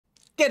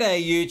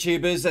G'day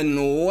YouTubers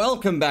and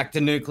welcome back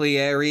to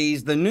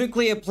Nuclearies, the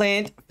nuclear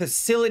plant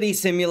facility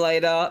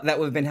simulator that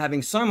we've been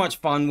having so much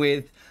fun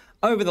with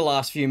over the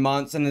last few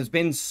months and has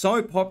been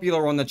so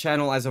popular on the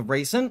channel as of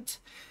recent.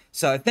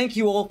 So thank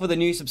you all for the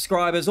new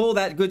subscribers, all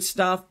that good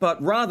stuff, but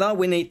rather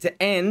we need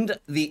to end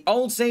the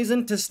old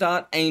season to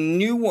start a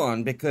new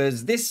one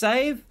because this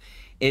save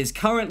is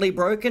currently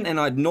broken and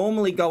I'd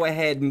normally go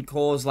ahead and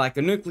cause like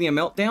a nuclear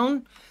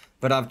meltdown.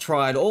 But I've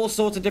tried all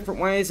sorts of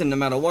different ways, and no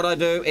matter what I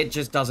do, it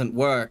just doesn't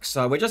work.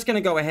 So we're just going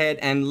to go ahead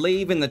and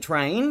leave in the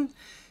train.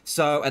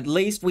 So at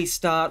least we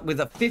start with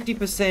a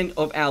 50%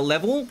 of our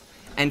level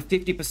and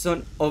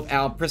 50% of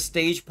our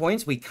prestige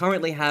points we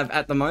currently have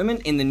at the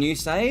moment in the new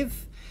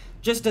save.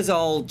 Just as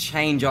I'll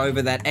change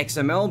over that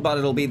XML, but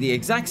it'll be the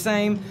exact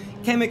same.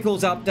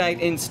 Chemicals update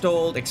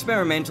installed,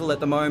 experimental at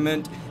the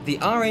moment. The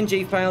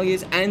RNG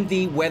failures and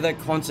the weather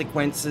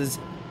consequences,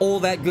 all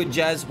that good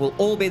jazz will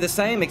all be the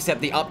same,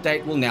 except the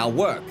update will now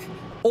work.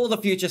 All the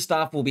future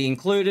stuff will be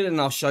included and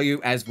I'll show you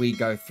as we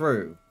go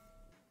through.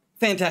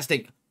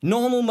 Fantastic.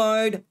 Normal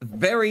mode,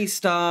 very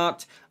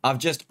start. I've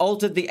just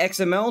altered the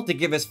XML to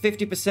give us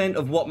 50%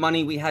 of what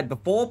money we had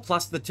before,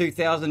 plus the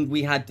 2,000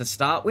 we had to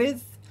start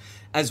with,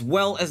 as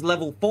well as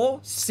level 4,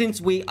 since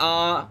we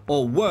are,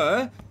 or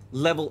were,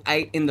 level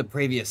 8 in the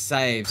previous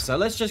save. So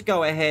let's just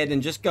go ahead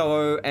and just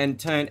go and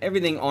turn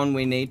everything on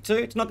we need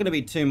to. It's not going to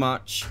be too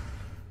much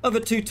of a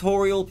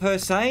tutorial per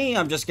se.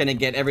 I'm just going to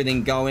get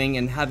everything going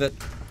and have it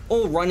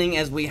all running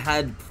as we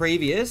had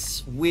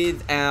previous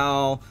with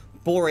our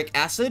boric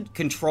acid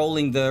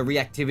controlling the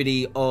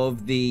reactivity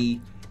of the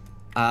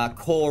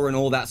core and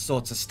all that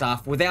sorts of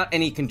stuff without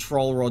any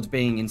control rods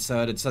being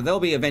inserted. So they'll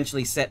be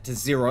eventually set to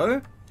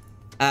 0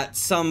 at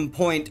some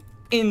point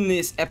in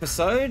this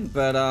episode,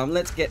 but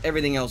let's get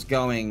everything else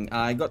going.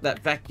 I got that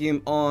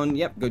vacuum on.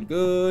 Yep,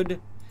 good.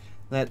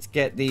 Let's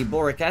get the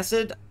boric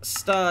acid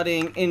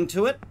starting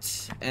into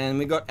it. And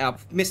we got our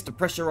Mr.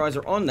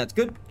 Pressurizer on. That's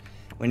good.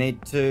 We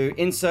need to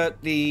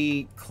insert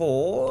the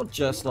core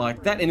just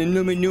like that in a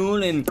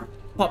numinul and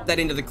pop that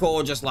into the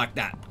core just like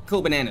that.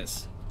 Cool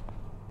bananas.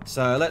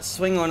 So let's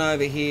swing on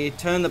over here,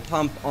 turn the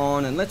pump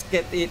on, and let's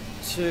get it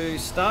to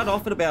start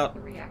off at about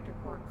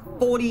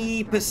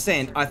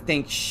 40%, I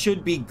think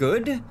should be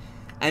good.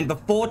 And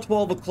before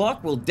 12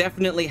 o'clock, we'll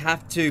definitely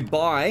have to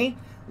buy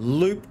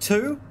Loop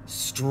 2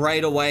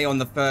 straight away on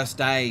the first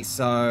day,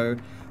 so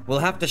we'll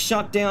have to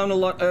shut down a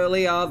lot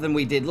earlier than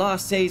we did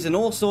last season.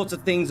 All sorts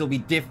of things will be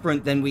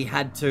different than we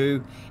had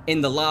to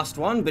in the last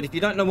one, but if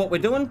you don't know what we're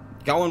doing,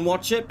 go and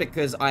watch it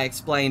because I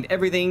explained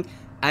everything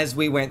as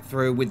we went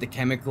through with the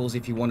chemicals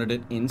if you wanted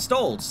it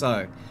installed.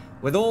 So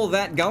with all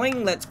that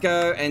going, let's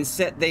go and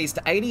set these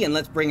to 80 and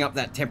let's bring up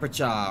that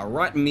temperature.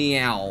 Right,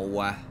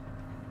 meow.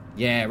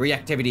 Yeah,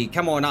 reactivity,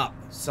 come on up.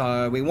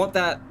 So we want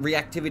that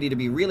reactivity to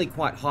be really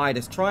quite high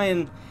to try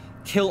and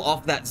kill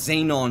off that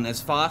xenon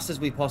as fast as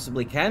we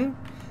possibly can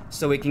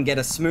so we can get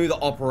a smoother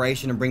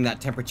operation and bring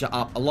that temperature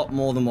up a lot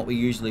more than what we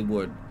usually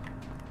would.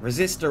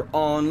 Resistor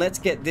on. Let's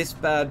get this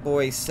bad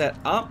boy set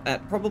up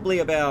at probably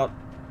about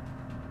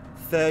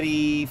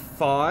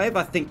 35,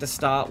 I think, to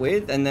start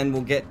with, and then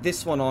we'll get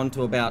this one on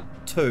to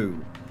about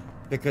 2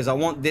 because I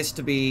want this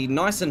to be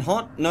nice and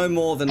hot, no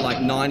more than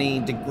like 90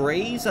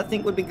 degrees, I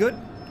think would be good.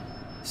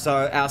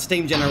 So our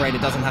steam generator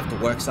doesn't have to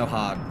work so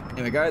hard.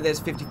 Here we go, there's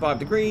 55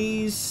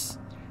 degrees.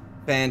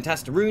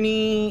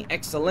 Fantastiroony,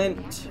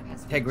 excellent.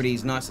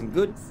 Integrity's nice and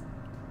good.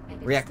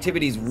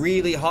 Reactivity's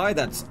really high,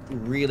 that's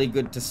really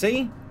good to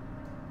see.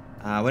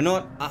 We're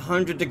not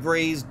 100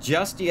 degrees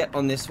just yet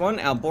on this one.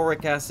 Our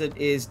boric acid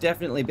is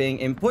definitely being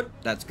input,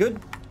 that's good.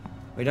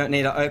 We don't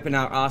need to open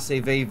our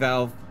RCV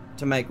valve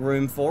to make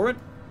room for it.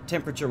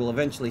 Temperature will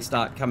eventually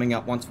start coming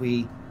up once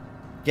we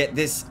get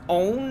this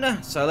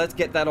on, so let's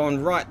get that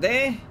on right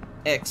there.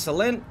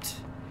 Excellent.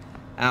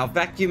 Our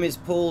vacuum is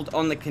pulled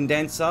on the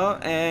condenser,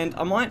 and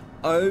I might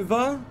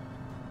overdo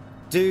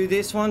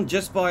this one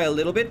just by a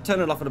little bit.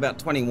 Turn it off at about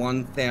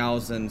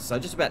 21,000, so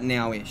just about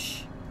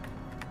now-ish.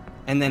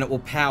 And then it will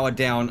power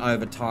down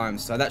over time,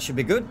 so that should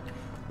be good.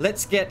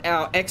 Let's get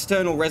our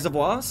external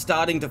reservoir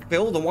starting to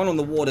fill, the one on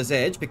the water's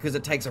edge, because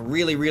it takes a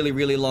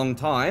really long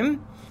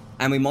time.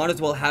 And we might as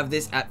well have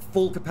this at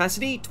full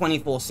capacity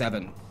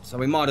 24/7. So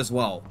we might as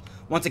well.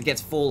 Once it gets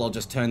full, I'll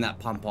just turn that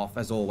pump off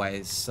as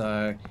always.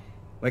 So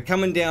we're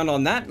coming down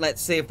on that.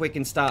 Let's see if we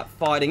can start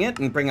fighting it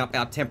and bring up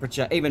our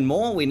temperature even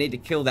more. We need to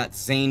kill that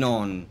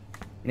xenon.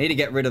 We need to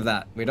get rid of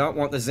that. We don't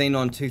want the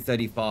xenon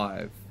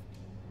 235.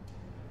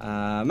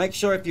 Make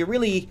sure if you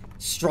really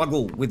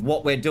struggle with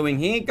what we're doing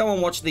here, go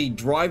and watch the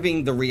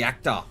driving the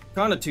reactor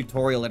kind of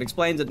tutorial. It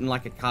explains it in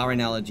like a car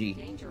analogy.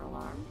 Danger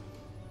alarm.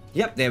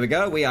 Yep, there we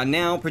go. We are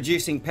now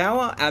producing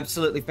power.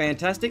 Absolutely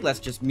fantastic. Let's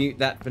just mute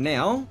that for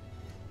now.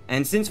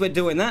 And since we're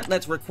doing that,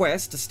 let's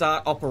request to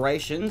start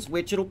operations,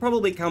 which it'll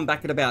probably come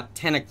back at about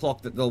 10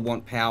 o'clock that they'll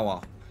want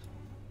power.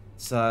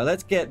 So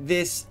let's get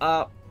this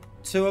up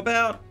to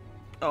about,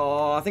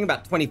 I think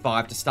about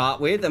 25 to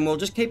start with. And we'll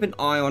just keep an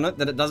eye on it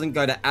that it doesn't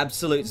go to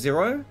absolute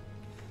 0.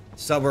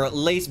 So we're at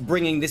least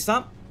bringing this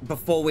up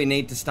before we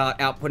need to start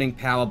outputting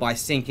power by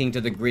syncing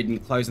to the grid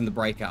and closing the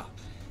breaker.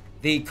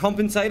 The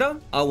compensator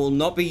I will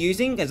not be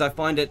using, as I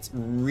find it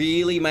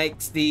really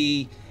makes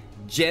the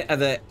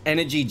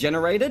energy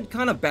generated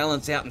kind of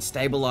balance out and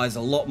stabilize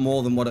a lot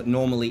more than what it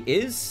normally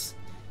is.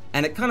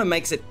 And it kind of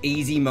makes it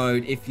easy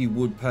mode, if you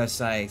would, per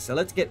se. So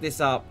let's get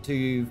this up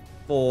to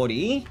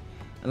 40.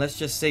 And let's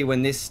just see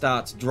when this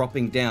starts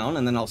dropping down,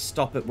 and then I'll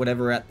stop it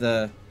whatever at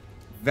the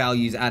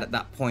values at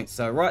that point.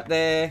 So right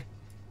there,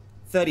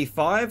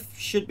 35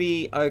 should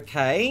be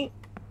okay,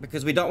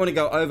 because we don't want to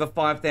go over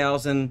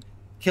 5,000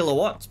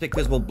 kilowatts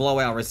because we'll blow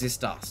our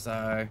resistor.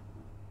 So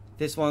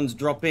this one's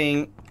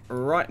dropping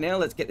right now.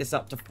 Let's get this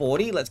up to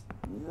 40. Let's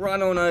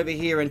run on over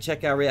here and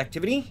check our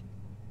reactivity.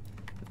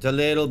 It's a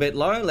little bit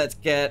low. Let's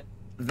get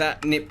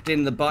that nipped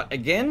in the butt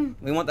again.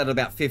 We want that at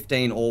about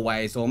 15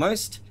 always,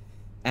 almost.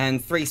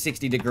 And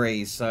 360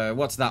 degrees. So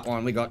what's that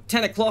one? We got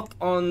 10 o'clock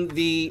on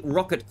the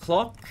rocket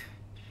clock.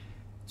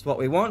 That's what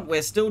we want.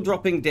 We're still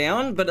dropping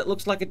down, but it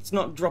looks like it's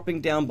not dropping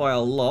down by a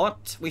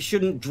lot. We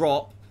shouldn't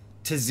drop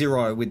to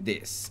 0 with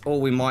this, or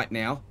we might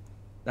now.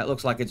 That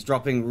looks like it's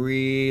dropping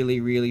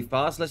really, really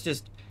fast. Let's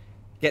just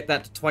get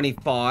that to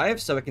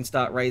 25 so we can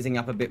start raising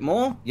up a bit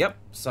more. Yep,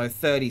 so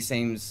 30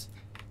 seems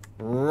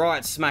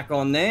right smack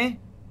on there.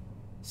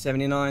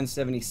 79,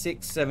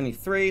 76,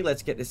 73.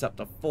 Let's get this up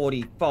to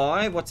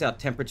 45. What's our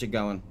temperature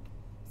going?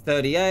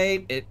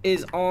 38. It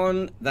is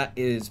on. That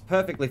is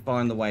perfectly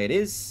fine the way it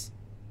is.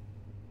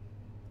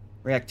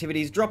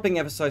 Reactivity is dropping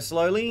ever so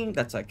slowly.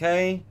 That's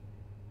okay.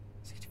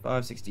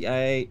 65,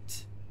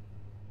 68.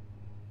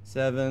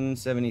 7,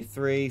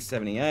 73,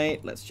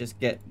 78. Let's just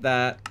get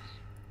that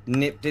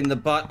nipped in the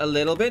butt a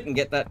little bit and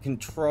get that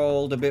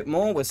controlled a bit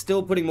more. We're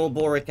still putting more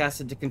boric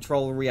acid to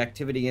control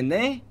reactivity in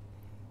there.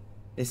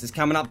 This is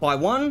coming up by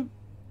 1.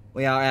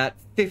 We are at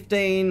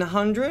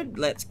 1500.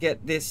 Let's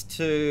get this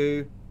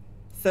to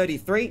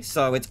 33.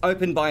 So it's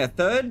open by a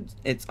third.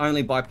 It's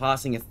only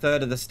bypassing a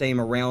third of the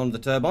steam around the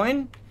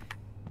turbine,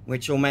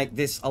 which will make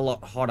this a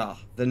lot hotter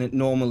than it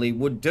normally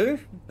would do.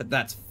 But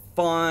that's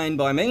fine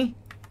by me.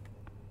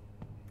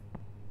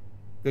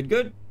 Good,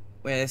 good.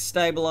 We're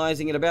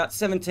stabilizing at about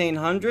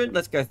 1700.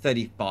 Let's go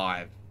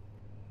 35.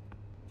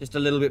 Just a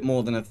little bit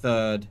more than a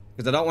third,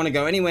 because I don't want to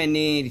go anywhere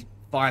near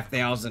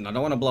 5,000. I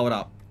don't want to blow it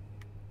up.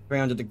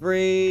 300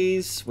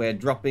 degrees. We're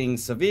dropping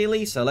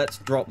severely, so let's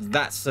drop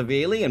that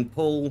severely and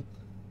pull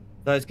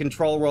those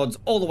control rods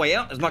all the way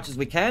out as much as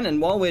we can.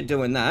 And while we're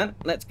doing that,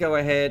 let's go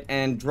ahead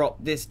and drop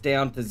this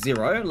down to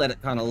 0. Let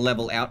it kind of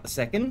level out a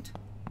second.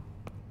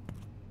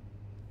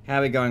 How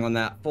are we going on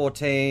that?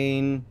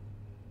 14,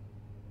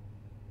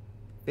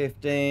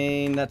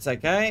 15. That's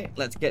okay.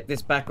 Let's get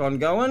this back on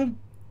going.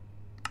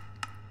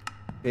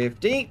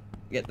 50.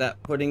 Get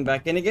that pudding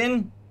back in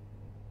again.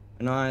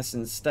 Nice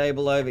and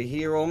stable over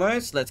here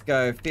almost. Let's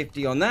go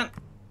 50 on that.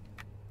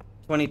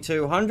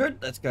 2200.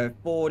 Let's go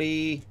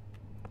 40.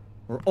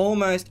 We're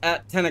almost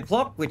at 10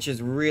 o'clock, which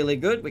is really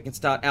good. We can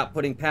start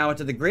outputting power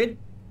to the grid,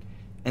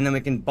 and then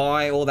we can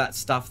buy all that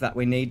stuff that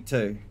we need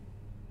to.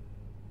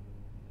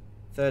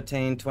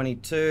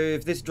 1322.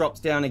 If this drops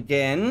down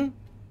again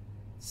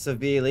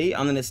severely,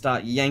 I'm going to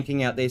start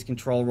yanking out these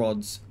control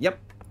rods. Yep.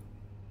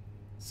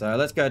 So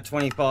let's go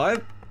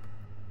 25.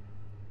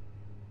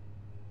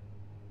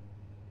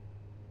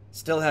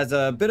 Still has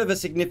a bit of a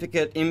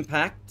significant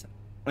impact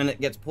when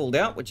it gets pulled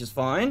out, which is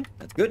fine.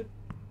 That's good.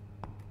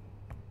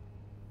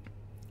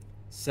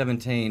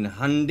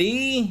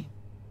 1700.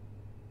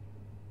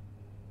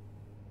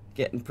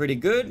 Getting pretty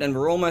good, and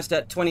we're almost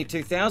at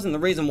 22,000. The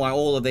reason why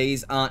all of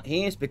these aren't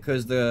here is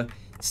because the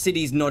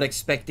city's not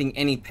expecting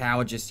any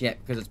power just yet,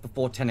 because it's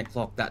before 10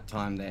 o'clock that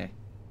time there.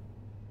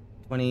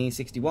 20,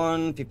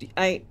 61,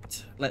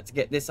 58. Let's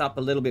get this up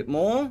a little bit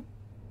more.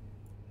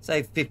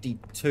 Say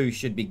 52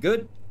 should be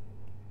good.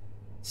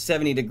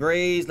 70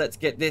 degrees. Let's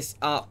get this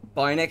up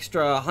by an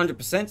extra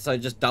 100%, so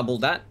just double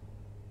that.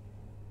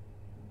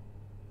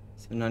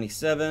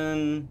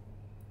 797.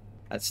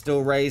 That's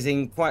still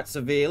raising quite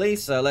severely,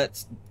 so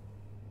let's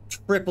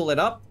triple it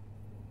up.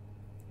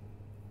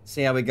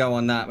 See how we go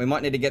on that. We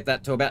might need to get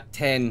that to about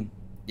 10.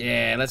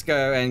 Yeah, let's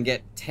go and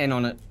get 10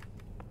 on it.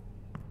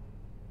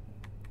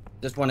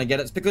 Just want to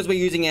get it. It's because we're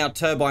using our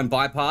turbine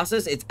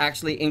bypassers. It's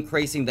actually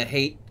increasing the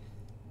heat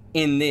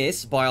in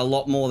this by a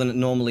lot more than it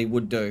normally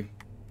would do.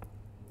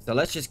 So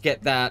let's just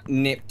get that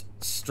nipped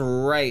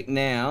straight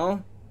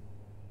now.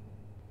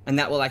 And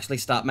that will actually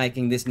start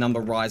making this number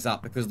rise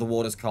up because the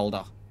water's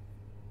colder.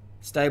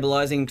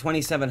 Stabilizing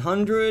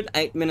 2700,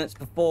 8 minutes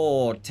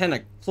before 10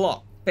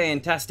 o'clock.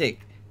 Fantastic.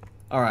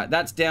 All right,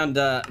 that's down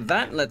to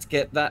that. Let's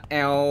get that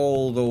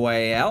all the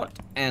way out.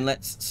 And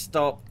let's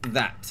stop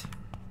that.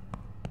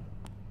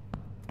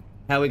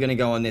 How are we going to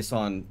go on this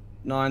one?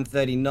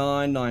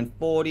 939,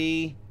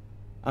 940.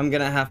 I'm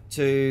going to have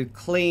to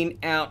clean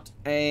out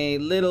a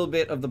little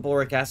bit of the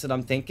boric acid,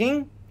 I'm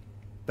thinking.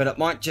 But it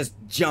might just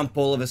jump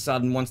all of a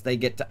sudden once they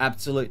get to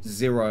absolute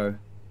 0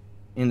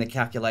 in the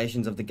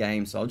calculations of the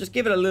game. So I'll just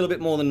give it a little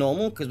bit more than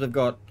normal because we've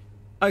got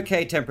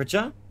okay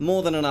temperature.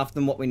 More than enough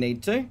than what we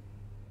need to.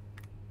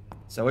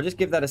 So we'll just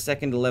give that a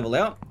second to level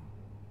out.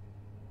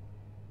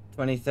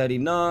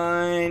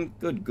 2039,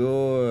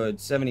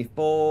 good.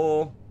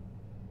 74.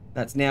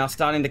 That's now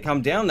starting to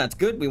come down. That's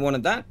good. We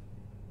wanted that.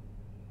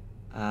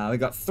 We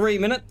got 3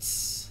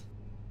 minutes.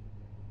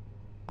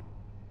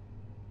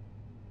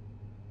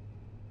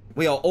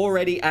 We are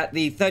already at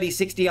the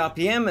 3060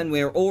 RPM, and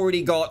we're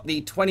already got the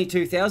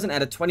 22,000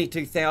 out of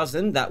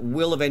 22,000 that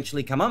will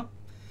eventually come up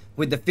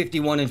with the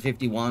 51 and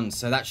 51.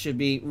 So that should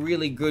be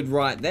really good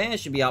right there.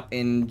 Should be up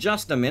in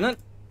just a minute.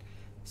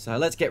 So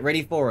let's get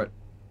ready for it.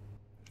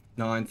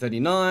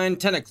 9:39,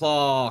 10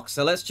 o'clock.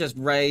 So let's just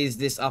raise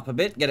this up a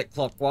bit, get it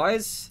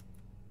clockwise.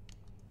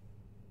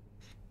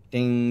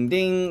 Ding,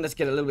 ding. Let's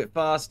get it a little bit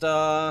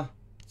faster.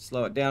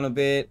 Slow it down a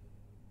bit.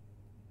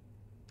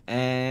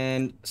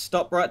 And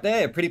stop right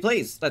there. Pretty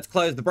pleased. Let's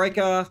close the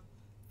breaker.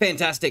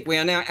 Fantastic. We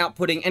are now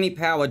outputting any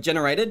power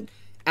generated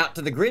out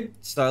to the grid.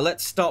 So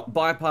let's stop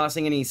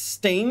bypassing any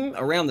steam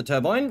around the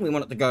turbine. We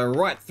want it to go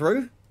right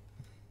through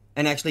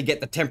and actually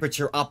get the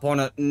temperature up on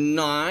it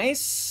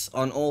nice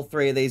on all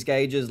 3 of these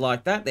gauges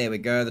like that. There we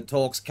go. The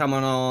torque's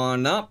coming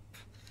on up.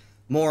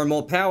 More and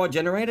more power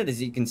generated,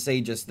 as you can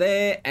see just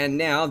there. And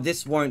now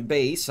this won't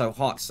be so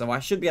hot. So I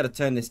should be able to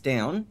turn this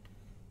down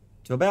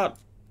to about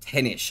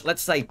 10-ish.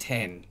 Let's say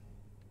 10.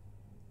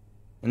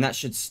 And that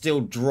should still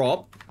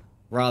drop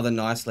rather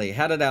nicely.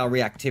 How did our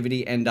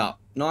reactivity end up?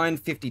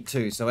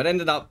 952. So it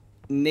ended up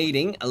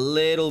needing a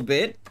little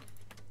bit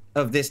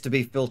of this to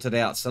be filtered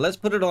out. So let's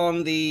put it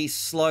on the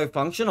slow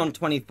function on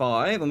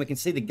 25, and we can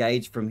see the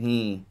gauge from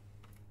here.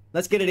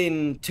 Let's get it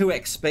in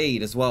 2x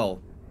speed as well.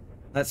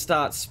 Let's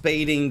start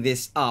speeding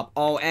this up.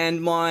 Oh,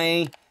 and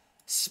my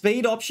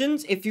speed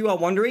options, if you are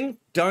wondering,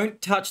 don't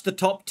touch the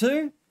top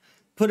 2.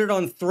 Put it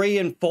on 3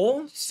 and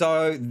 4.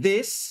 So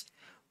this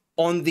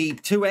on the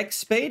 2x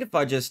speed, if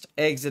I just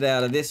exit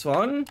out of this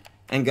one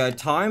and go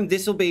time,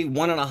 this will be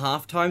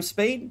 1.5 times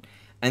speed.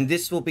 And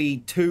this will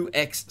be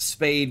 2x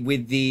speed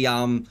with the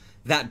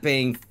that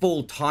being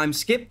full time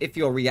skip if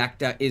your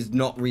reactor is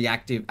not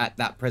reactive at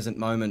that present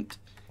moment.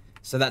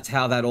 So that's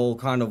how that all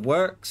kind of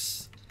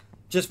works.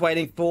 Just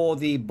waiting for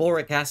the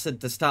boric acid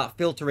to start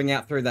filtering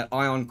out through that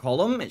ion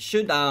column. It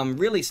should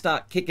really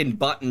start kicking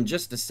butt in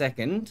just a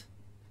second.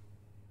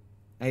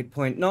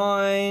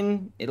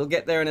 8.9. It'll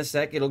get there in a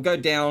sec. It'll go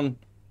down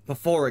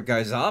before it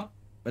goes up.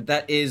 But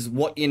that is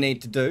what you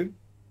need to do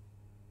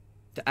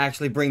to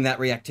actually bring that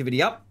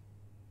reactivity up.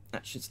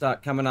 That should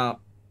start coming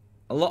up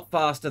a lot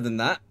faster than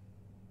that.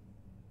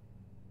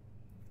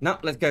 No,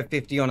 let's go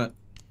 50 on it.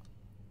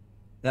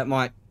 That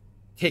might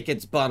kick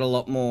its butt a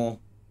lot more.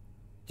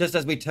 Just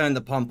as we turn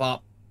the pump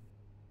up.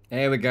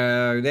 There we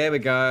go. There we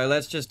go.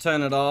 Let's just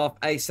turn it off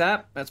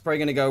ASAP. That's probably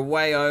going to go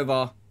way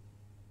over,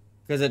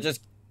 because it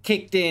just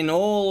kicked in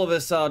all of a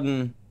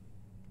sudden.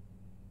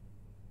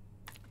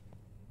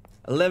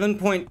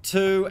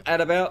 11.2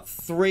 at about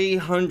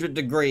 300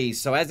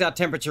 degrees. So as our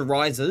temperature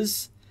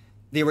rises,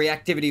 the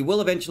reactivity will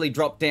eventually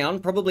drop down.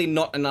 Probably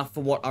not enough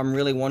for what I'm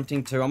really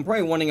wanting to. I'm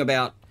probably wanting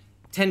about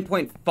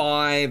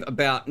 10.5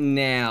 about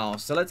now.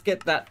 So let's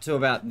get that to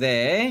about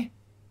there.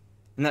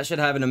 And that should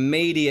have an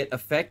immediate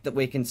effect that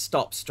we can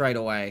stop straight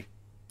away.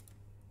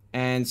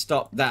 And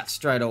stop that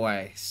straight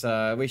away.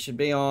 So we should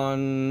be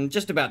on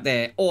just about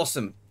there.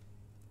 Awesome.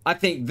 I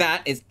think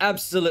that is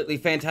absolutely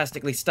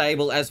fantastically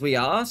stable as we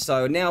are.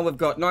 So now we've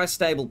got nice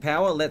stable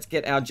power. Let's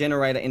get our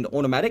generator into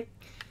automatic.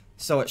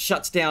 So it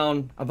shuts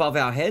down above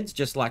our heads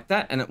just like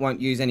that, and it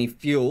won't use any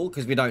fuel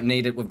because we don't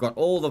need it. We've got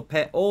all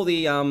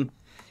the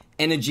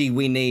energy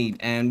we need.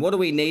 And what are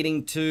we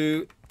needing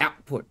to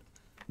output?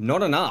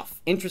 Not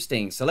enough.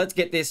 Interesting. So let's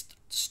get this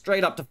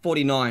straight up to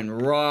 49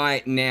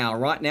 right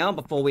now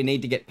before we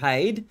need to get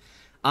paid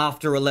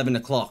after 11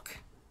 o'clock.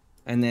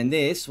 And then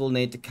this will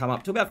need to come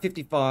up to about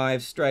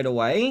 55 straight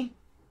away.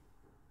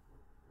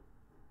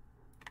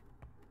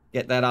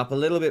 Get that up a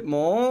little bit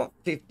more.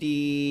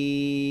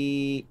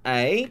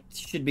 58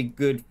 should be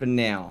good for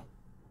now.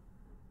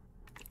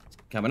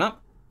 Coming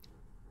up.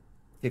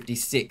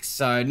 56.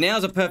 So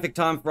now's a perfect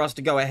time for us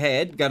to go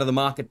ahead, go to the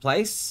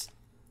marketplace,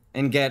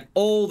 and get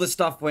all the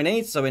stuff we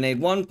need. So we need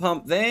one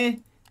pump there,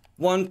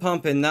 one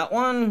pump in that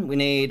one. We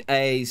need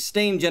a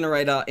steam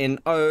generator in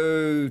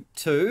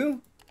O2.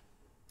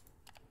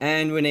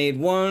 And we need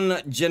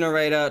one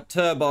generator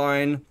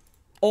turbine,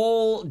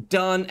 all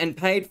done and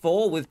paid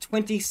for with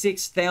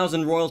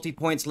 26,000 royalty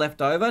points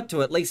left over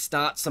to at least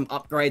start some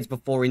upgrades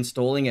before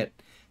installing it.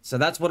 So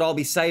that's what I'll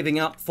be saving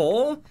up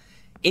for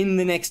in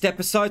the next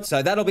episode.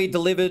 So that'll be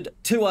delivered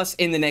to us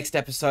in the next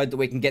episode, that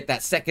we can get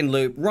that second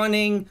loop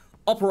running,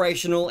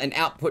 operational, and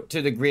output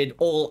to the grid,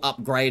 all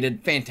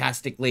upgraded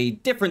fantastically.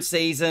 Different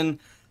season.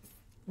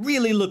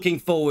 Really looking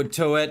forward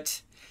to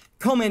it.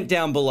 Comment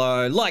down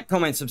below, like,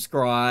 comment,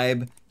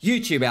 subscribe.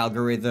 YouTube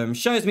algorithm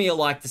shows me you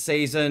like the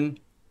season.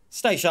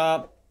 Stay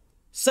sharp.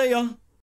 See ya.